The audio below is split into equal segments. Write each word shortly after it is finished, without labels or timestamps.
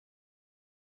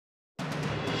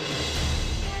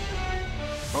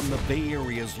from the Bay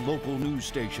Area's local news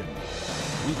station.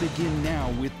 We begin now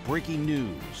with breaking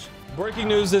news. Breaking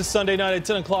news this Sunday night at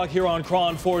 10 o'clock here on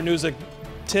KRON 4 News at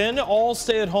 10. All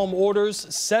stay-at-home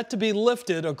orders set to be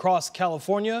lifted across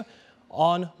California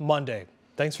on Monday.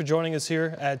 Thanks for joining us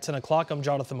here at 10 o'clock. I'm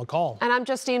Jonathan McCall. And I'm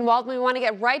Justine Waldman. We want to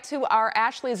get right to our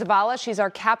Ashley Zavala. She's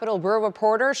our Capitol Bureau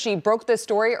reporter. She broke this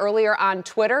story earlier on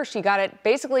Twitter. She got it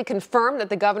basically confirmed that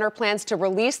the governor plans to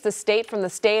release the state from the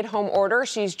stay-at-home order.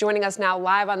 She's joining us now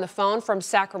live on the phone from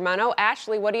Sacramento.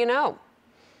 Ashley, what do you know?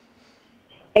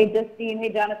 Hey, Justine.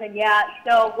 Hey, Jonathan. Yeah,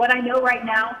 so what I know right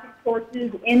now from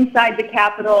sources inside the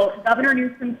Capitol, Governor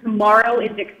Newsom tomorrow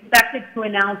is expected to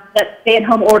announce that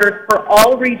stay-at-home orders for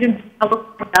all regions of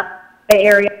California, Bay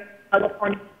Area,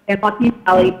 California, and Joaquin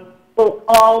Valley will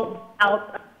all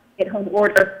out of stay-at-home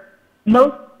order.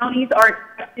 Most counties are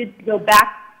expected to go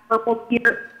back to purple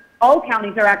tier. All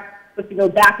counties are actually supposed to go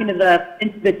back into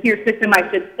the tier system,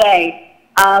 I should say.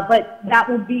 But that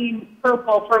will be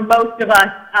purple for most of us.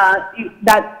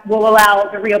 That will allow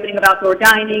the reopening of outdoor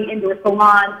dining, indoor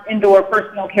salons, indoor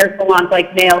personal care salons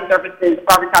like nail services,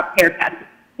 barbershop, hair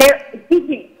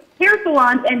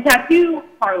salons, and tattoo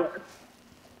parlors.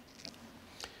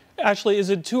 Ashley, is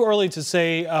it too early to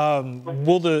say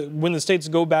when the states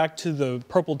go back to the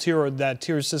purple tier or that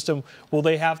tier system, will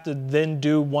they have to then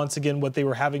do once again what they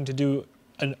were having to do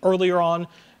earlier on?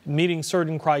 Meeting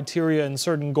certain criteria and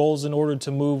certain goals in order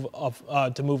to move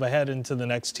ahead into the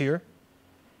next tier?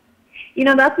 You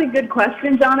know, that's a good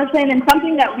question, Jonathan, and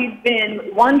something that we've been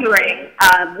wondering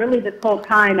really this whole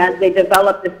time as they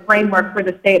develop this framework for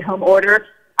the stay-at-home order.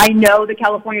 I know the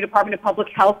California Department of Public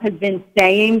Health has been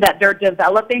saying that they're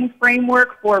developing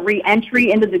framework for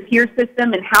re-entry into the tier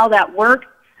system and how that works,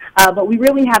 but we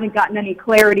really haven't gotten any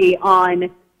clarity on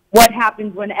what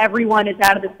happens when everyone is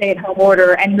out of the stay-at-home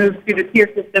order and moves through the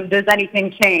tier system. Does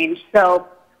anything change? So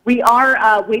we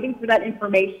are waiting for that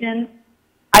information.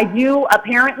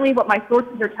 Apparently what my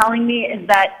sources are telling me is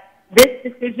that this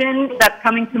decision that's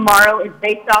coming tomorrow is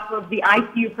based off of the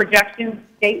ICU projections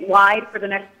statewide for the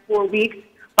next 4 weeks.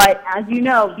 But as you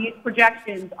know, these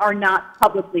projections are not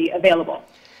publicly available.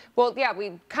 Well, yeah,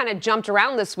 we kind of jumped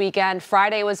around this weekend.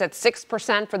 Friday was at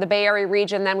 6% for the Bay Area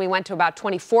region. Then we went to about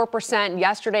 24%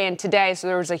 yesterday and today. So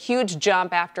there was a huge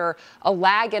jump after a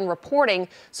lag in reporting.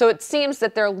 So it seems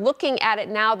that they're looking at it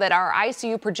now that our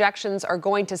ICU projections are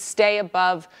going to stay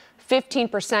above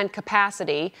 15%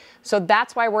 capacity. So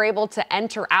that's why we're able to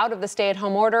enter out of the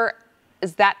stay-at-home order.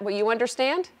 Is that what you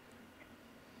understand?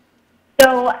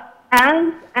 So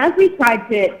as we tried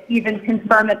to even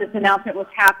confirm that this announcement was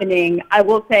happening, I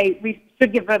will say we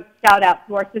should give a shout out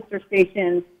to our sister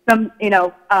stations.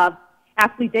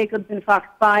 Ashley Jacobs in Fox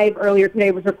 5 earlier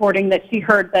today was reporting that she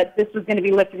heard that this was going to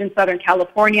be lifted in Southern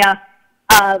California.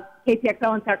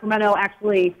 KTXL in Sacramento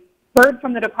actually heard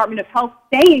from the Department of Health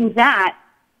saying that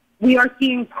we are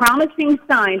seeing promising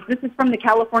signs. This is from the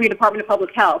California Department of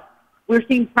Public Health. We're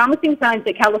seeing promising signs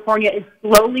that California is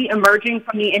slowly emerging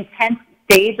from the intense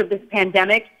stage of this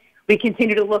pandemic. We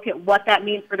continue to look at what that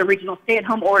means for the regional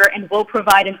stay-at-home order, and we'll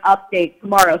provide an update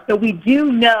tomorrow. So we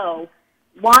do know,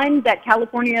 one, that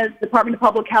California's Department of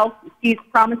Public Health sees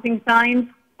promising signs,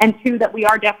 and two, that we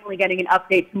are definitely getting an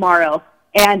update tomorrow.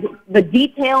 And the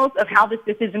details of how this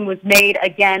decision was made,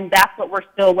 again, that's what we're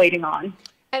still waiting on.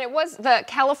 And it was the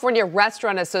California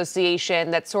Restaurant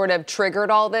Association that sort of triggered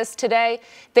all this today.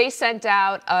 They sent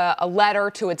out a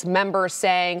letter to its members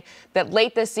saying that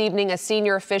late this evening, a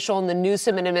senior official in the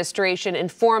Newsom administration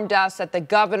informed us that the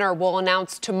governor will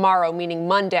announce tomorrow, meaning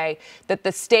Monday, that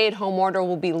the stay-at-home order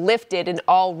will be lifted in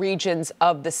all regions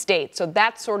of the state. So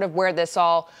that's sort of where this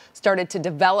all started to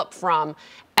develop from.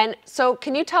 And so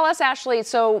can you tell us, Ashley,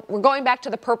 so we're going back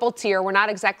to the purple tier. We're not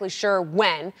exactly sure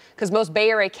when, because most Bay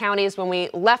Area counties, when we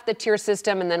left the tier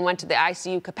system and then went to the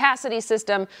ICU capacity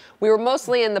system, we were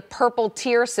mostly in the purple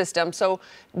tier system. So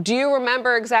do you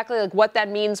remember exactly what that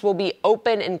means will be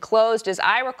open and closed? As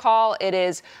I recall, it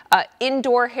is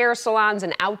indoor hair salons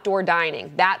and outdoor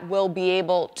dining. That will be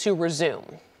able to resume.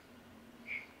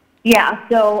 Yeah,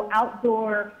 so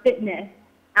outdoor fitness,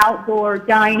 outdoor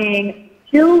dining,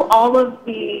 still all of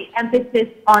the emphasis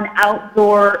on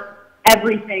outdoor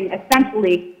everything,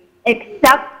 essentially,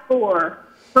 except for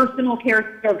personal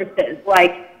care services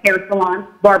like hair salons,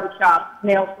 barbershops,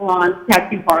 nail salons,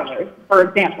 tattoo parlors, for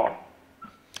example.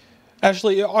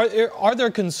 Ashley, are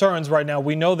there concerns right now?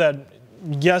 We know that,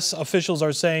 yes, officials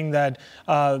are saying that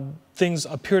things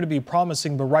appear to be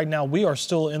promising, but right now we are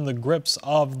still in the grips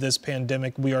of this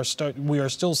pandemic. We are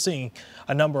still seeing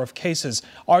a number of cases.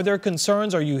 Are there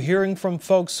concerns? Are you hearing from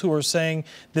folks who are saying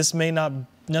this may not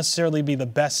necessarily be the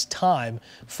best time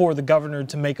for the governor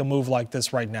to make a move like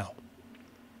this right now?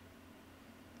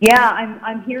 Yeah,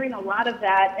 I'm hearing a lot of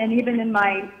that, and even in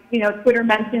my Twitter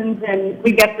mentions, and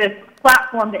we get this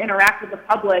platform to interact with the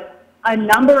public. A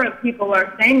number of people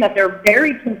are saying that they're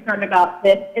very concerned about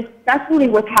this, especially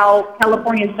with how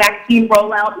California's vaccine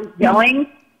rollout is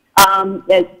going.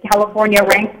 As California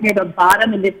ranks near the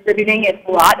bottom in distributing its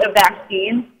lot of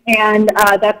vaccines, and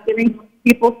that's giving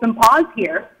people some pause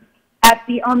here.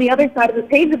 On the other side of the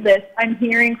page of this, I'm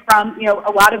hearing from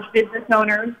a lot of business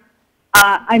owners.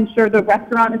 I'm sure the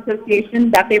Restaurant Association,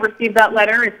 that they received that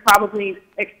letter, is probably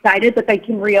excited that they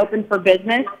can reopen for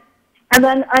business. And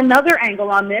then another angle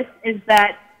on this is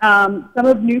that some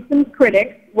of Newsom's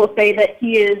critics will say that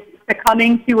he is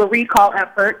succumbing to a recall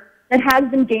effort that has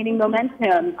been gaining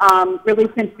momentum really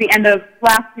since the end of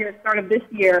last year, start of this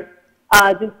year,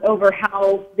 just over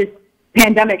how this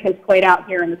pandemic has played out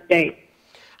here in the state.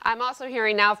 I'm also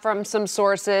hearing now from some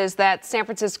sources that San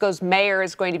Francisco's mayor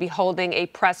is going to be holding a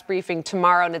press briefing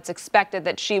tomorrow, and it's expected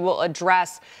that she will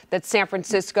address that San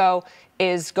Francisco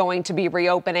is going to be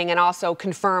reopening and also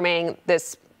confirming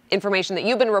this information that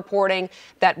you've been reporting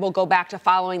that will go back to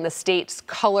following the state's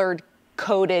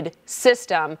coded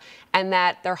system, and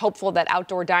that they're hopeful that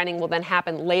outdoor dining will then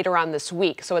happen later on this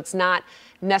week. So it's not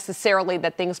necessarily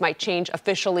that things might change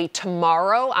officially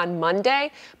tomorrow on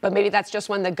Monday, but maybe that's just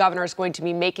when the governor is going to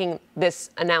be making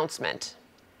this announcement.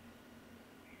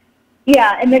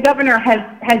 Yeah, and the governor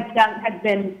has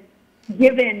been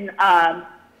given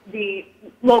the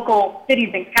local cities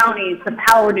and counties the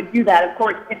power to do that. Of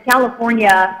course, if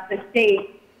California, the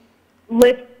state,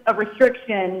 lifts a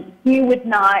restriction, he would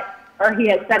not, or he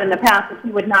has said in the past that he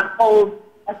would not hold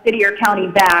a city or county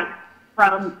back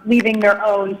from leaving their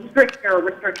own stricter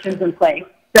restrictions in place.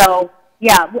 So,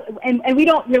 yeah, and we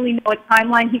don't really know a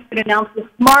timeline. He could announce this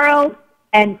tomorrow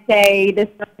and say this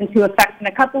goes into effect in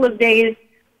a couple of days.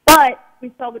 But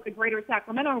we saw with the greater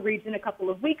Sacramento region a couple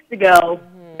of weeks ago,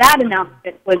 that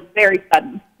announcement was very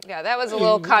sudden. Yeah, that was a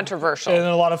little controversial. And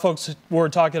a lot of folks were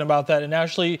talking about that. And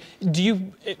Ashley, do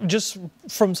you, just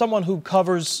from someone who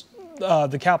covers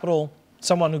the Capitol,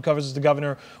 someone who covers the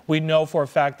governor, we know for a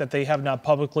fact that they have not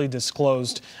publicly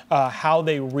disclosed how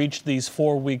they reached these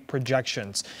 4-week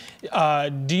projections.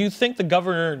 Do you think the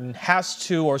governor has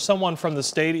to, or someone from the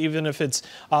state, even if it's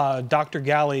Dr.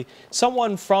 Ghaly,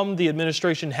 someone from the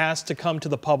administration has to come to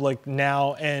the public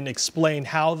now and explain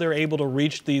how they're able to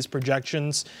reach these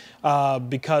projections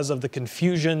because of the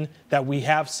confusion that we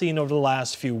have seen over the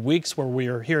last few weeks, where we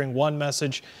are hearing one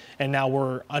message and now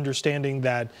we're understanding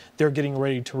that they're getting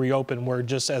ready to reopen, where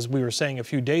just as we were saying a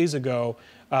few days ago,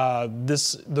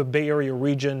 the Bay Area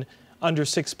region under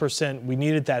 6%, we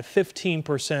needed that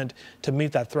 15% to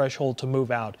meet that threshold to move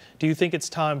out. Do you think it's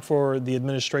time for the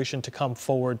administration to come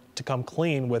forward, to come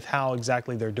clean with how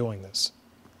exactly they're doing this?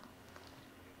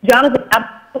 Jonathan,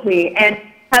 absolutely. And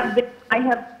I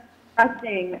have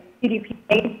trusting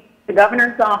CDP, the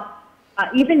governor's office,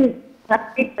 even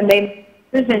last week when they made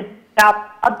a decision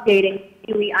about updating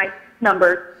daily ICE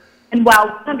numbers. And while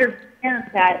we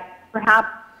understand that perhaps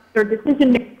their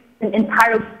decision making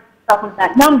entirely off of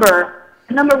that number,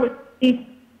 the number was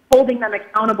holding them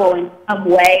accountable in some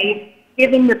way,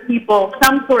 giving the people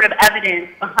some sort of evidence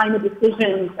behind the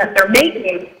decisions that they're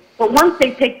making. But once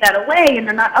they take that away and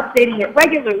they're not updating it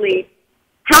regularly,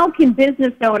 how can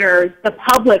business owners, the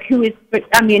public who is,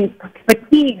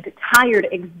 fatigued, tired,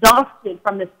 exhausted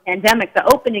from this pandemic, the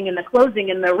opening and the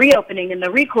closing and the reopening and the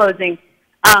reclosing,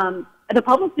 the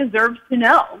public deserves to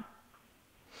know.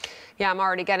 Yeah, I'm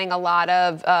already getting a lot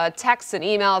of texts and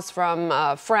emails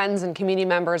from friends and community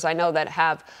members I know that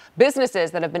have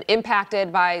businesses that have been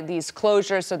impacted by these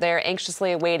closures, so they're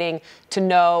anxiously awaiting to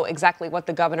know exactly what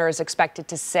the governor is expected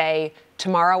to say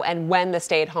tomorrow and when the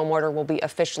stay-at-home order will be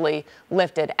officially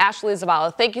lifted. Ashley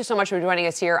Zavala, thank you so much for joining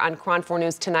us here on KRON 4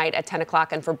 News tonight at 10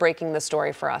 o'clock and for breaking the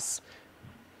story for us.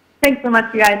 Thanks so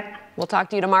much, you guys. We'll talk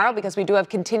to you tomorrow because we do have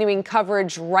continuing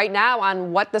coverage right now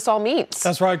on what this all means.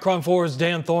 That's right. KRON 4's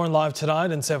Dan Thorne live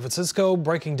tonight in San Francisco,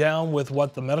 breaking down with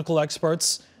what the medical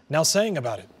experts now saying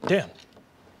about it. Dan.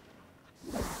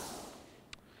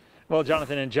 Well,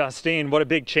 Jonathan and Justine, what a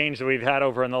big change that we've had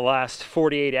over in the last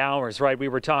 48 hours, right? We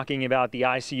were talking about the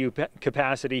ICU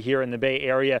capacity here in the Bay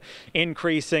Area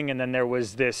increasing, and then there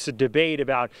was this debate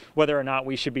about whether or not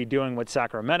we should be doing what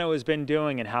Sacramento has been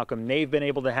doing and how come they've been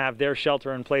able to have their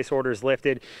shelter-in-place orders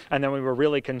lifted. And then we were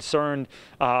really concerned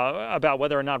about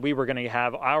whether or not we were going to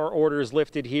have our orders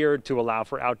lifted here to allow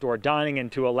for outdoor dining and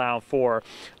to allow for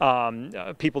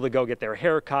people to go get their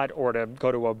hair cut or to go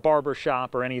to a barber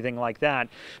shop or anything like that.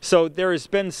 So So there has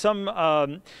been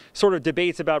some sort of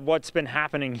debates about what's been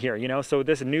happening here, so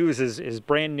this news is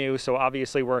brand new. So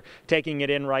obviously we're taking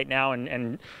it in right now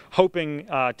and hoping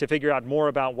to figure out more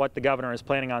about what the governor is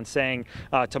planning on saying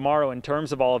tomorrow in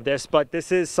terms of all of this. But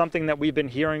this is something that we've been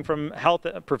hearing from health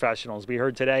professionals. We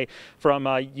heard today from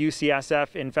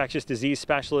UCSF infectious disease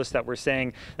specialists that were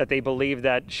saying that they believe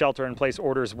that shelter-in-place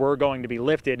orders were going to be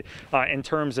lifted. In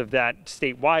terms of that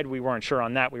statewide, we weren't sure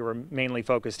on that. We were mainly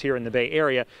focused here in the Bay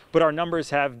Area, but our numbers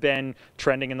have been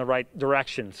trending in the right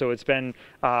direction. So it's been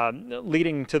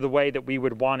leading to the way that we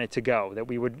would want it to go, that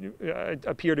we would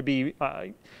appear to be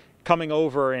coming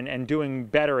over and doing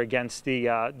better against the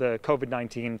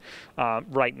COVID-19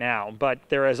 right now. But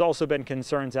there has also been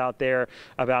concerns out there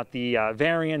about the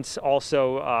variants,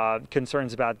 also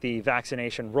concerns about the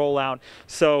vaccination rollout.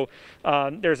 So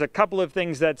there's a couple of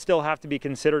things that still have to be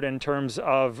considered in terms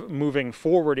of moving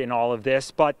forward in all of this,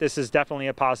 but this is definitely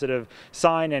a positive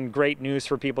sign and great news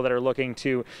for people that are looking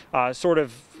to sort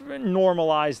of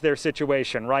normalize their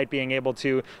situation, right? Being able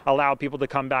to allow people to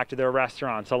come back to their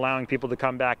restaurants, allowing people to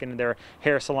come back into their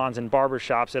hair salons and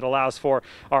barbershops. It allows for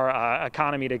our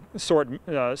economy to sort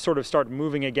of start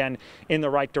moving again in the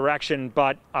right direction.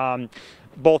 But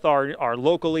both our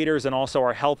local leaders and also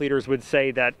our health leaders would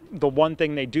say that the one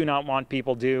thing they do not want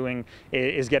people doing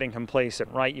is getting complacent,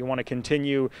 right? You want to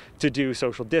continue to do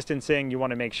social distancing. You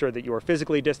want to make sure that you are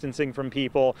physically distancing from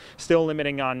people, still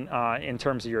limiting on in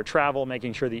terms of your travel,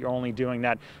 making sure that you're only doing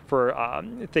that for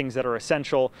things that are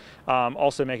essential.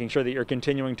 Also making sure that you're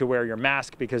continuing to wear your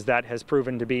mask, because that has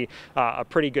proven to be a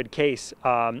pretty good case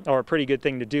or a pretty good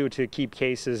thing to do to keep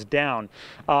cases down.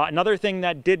 Another thing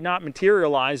that did not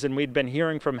materialize, and we'd been hearing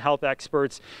from health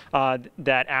experts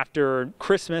that after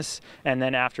Christmas and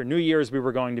then after New Year's, we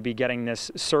were going to be getting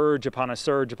this surge upon a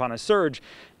surge upon a surge.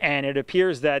 And it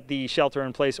appears that the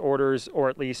shelter-in-place orders, or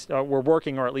at least were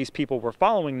working, or at least people were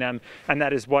following them. And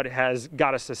that is what has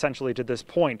got us essentially to this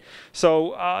point.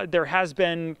 So there has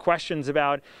been questions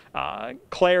about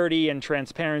clarity and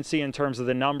transparency in terms of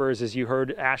the numbers. As you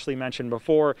heard Ashley mention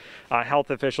before,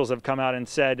 health officials have come out and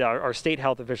said, our state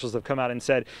health officials have come out and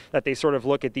said that they sort of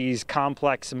look at these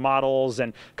complex models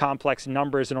and complex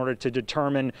numbers in order to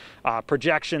determine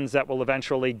projections that will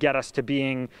eventually get us to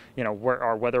being,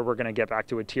 whether we're going to get back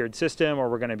to a tiered system, or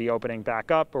we're going to be opening back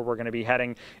up, or we're going to be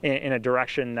heading in a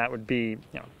direction that would be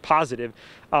positive.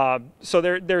 So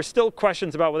there's still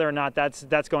questions about whether or not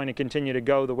that's going to continue to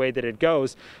go the way that it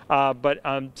goes. But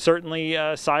certainly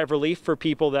a sigh of relief for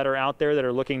people that are out there that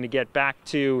are looking to get back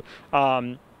to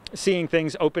seeing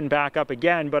things open back up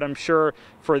again. But I'm sure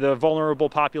for the vulnerable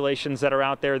populations that are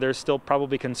out there, there's still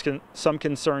probably some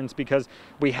concerns, because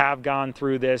we have gone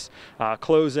through this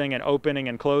closing and opening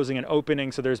and closing and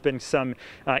opening. So there's been some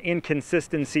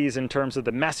inconsistencies in terms of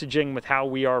the messaging with how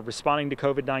we are responding to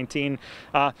COVID-19.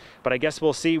 But I guess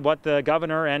we'll see what the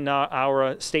governor and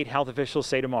our state health officials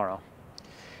say tomorrow.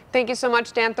 Thank you so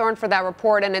much, Dan Thorne, for that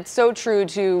report. And it's so true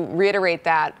to reiterate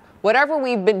that whatever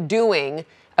we've been doing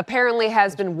apparently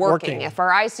has been working. If our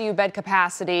ICU bed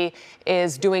capacity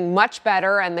is doing much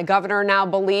better, and the governor now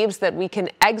believes that we can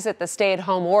exit the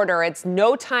stay-at-home order, it's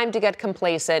no time to get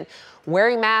complacent.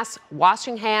 Wearing masks,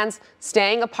 washing hands,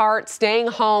 staying apart, staying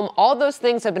home, all those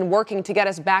things have been working to get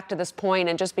us back to this point.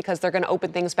 And just because they're going to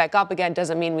open things back up again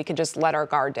doesn't mean we can just let our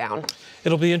guard down.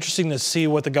 It'll be interesting to see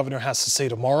what the governor has to say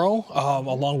tomorrow,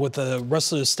 along with the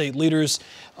rest of the state leaders,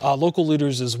 local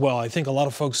leaders as well. I think a lot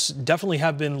of folks definitely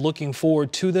have been looking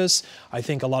forward to this. I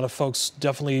think a lot of folks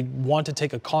definitely want to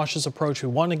take a cautious approach. We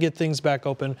want to get things back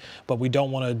open, but we don't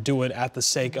want to do it at the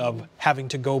sake of having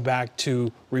to go back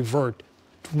to revert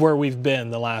where we've been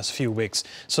the last few weeks.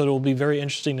 So it will be very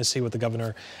interesting to see what the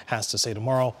governor has to say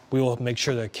tomorrow. We will make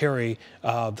sure to carry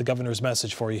the governor's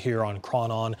message for you here on KRON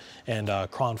On and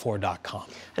KRON4.com.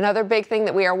 Another big thing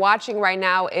that we are watching right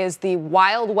now is the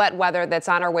wild, wet weather that's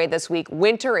on our way this week.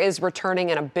 Winter is returning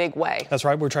in a big way. That's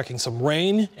right. We're tracking some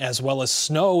rain as well as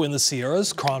snow in the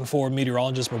Sierras. KRON4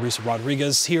 meteorologist Marisa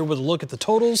Rodriguez here with a look at the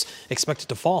totals expected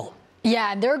to fall.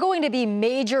 Yeah, they're going to be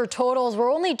major totals.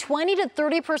 We're only 20 to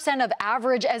 30% of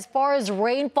average as far as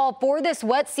rainfall for this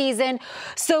wet season.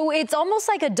 So it's almost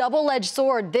like a double-edged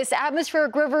sword. This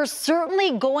atmospheric river is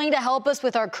certainly going to help us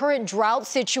with our current drought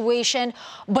situation.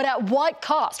 But at what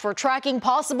cost? We're tracking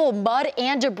possible mud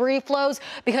and debris flows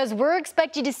because we're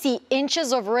expecting to see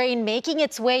inches of rain making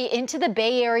its way into the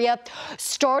Bay Area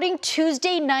starting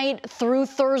Tuesday night through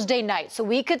Thursday night. So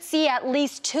we could see at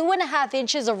least 2.5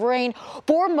 inches of rain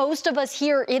for most of of us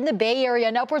here in the Bay Area,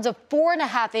 and upwards of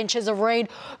 4.5 inches of rain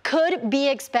could be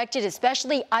expected,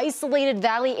 especially isolated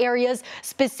valley areas,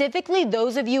 specifically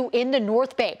those of you in the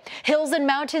North Bay. Hills and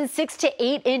mountains 6 to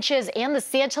 8 inches, and the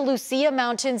Santa Lucia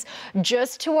Mountains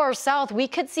just to our south. We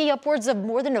could see upwards of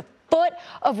more than a foot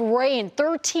of rain,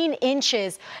 13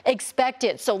 inches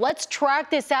expected. So let's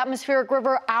track this atmospheric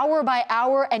river hour by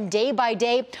hour and day by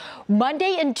day.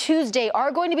 Monday and Tuesday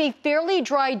are going to be fairly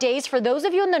dry days. For those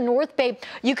of you in the North Bay,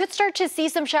 you could start to see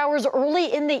some showers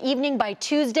early in the evening by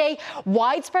Tuesday,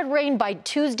 widespread rain by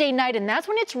Tuesday night, and that's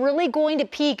when it's really going to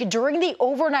peak. During the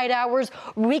overnight hours,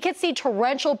 we could see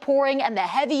torrential pouring and the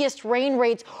heaviest rain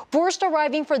rates first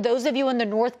arriving for those of you in the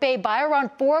North Bay by around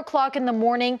 4 o'clock in the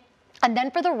morning. And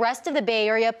then for the rest of the Bay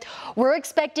Area, we're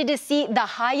expected to see the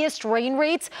highest rain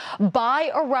rates by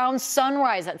around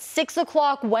sunrise at 6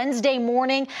 o'clock Wednesday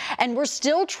morning. And we're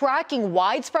still tracking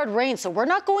widespread rain, so we're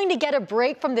not going to get a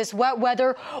break from this wet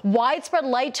weather. Widespread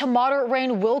light to moderate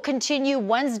rain will continue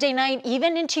Wednesday night,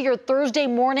 even into your Thursday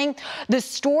morning. The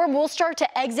storm will start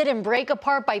to exit and break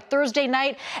apart by Thursday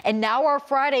night. And now our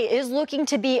Friday is looking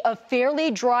to be a fairly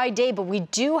dry day, but we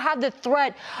do have the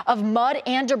threat of mud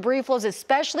and debris flows,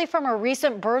 especially from our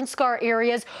recent burn scar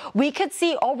areas. We could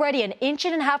see already 1.5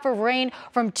 inches of rain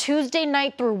from Tuesday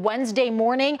night through Wednesday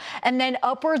morning, and then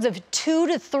upwards of 2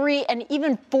 to 3 and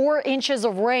even 4 inches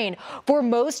of rain for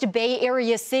most Bay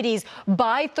Area cities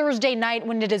by Thursday night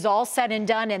when it is all said and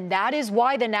done. And that is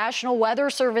why the National Weather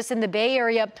Service in the Bay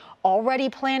Area already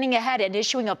planning ahead and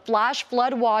issuing a flash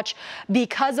flood watch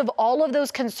because of all of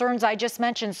those concerns I just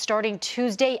mentioned starting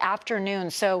Tuesday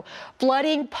afternoon. So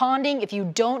flooding, ponding, if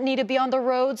you don't need to be on the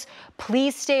roads,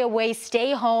 please stay away,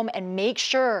 stay home, and make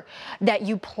sure that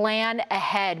you plan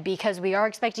ahead because we are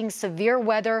expecting severe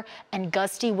weather and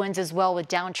gusty winds as well with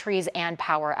downed trees and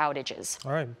power outages.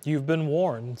 All right, you've been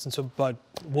warned, but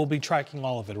we'll be tracking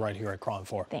all of it right here at KRON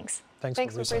 4. Thanks. Thanks,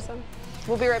 Marisa.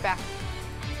 We'll be right back.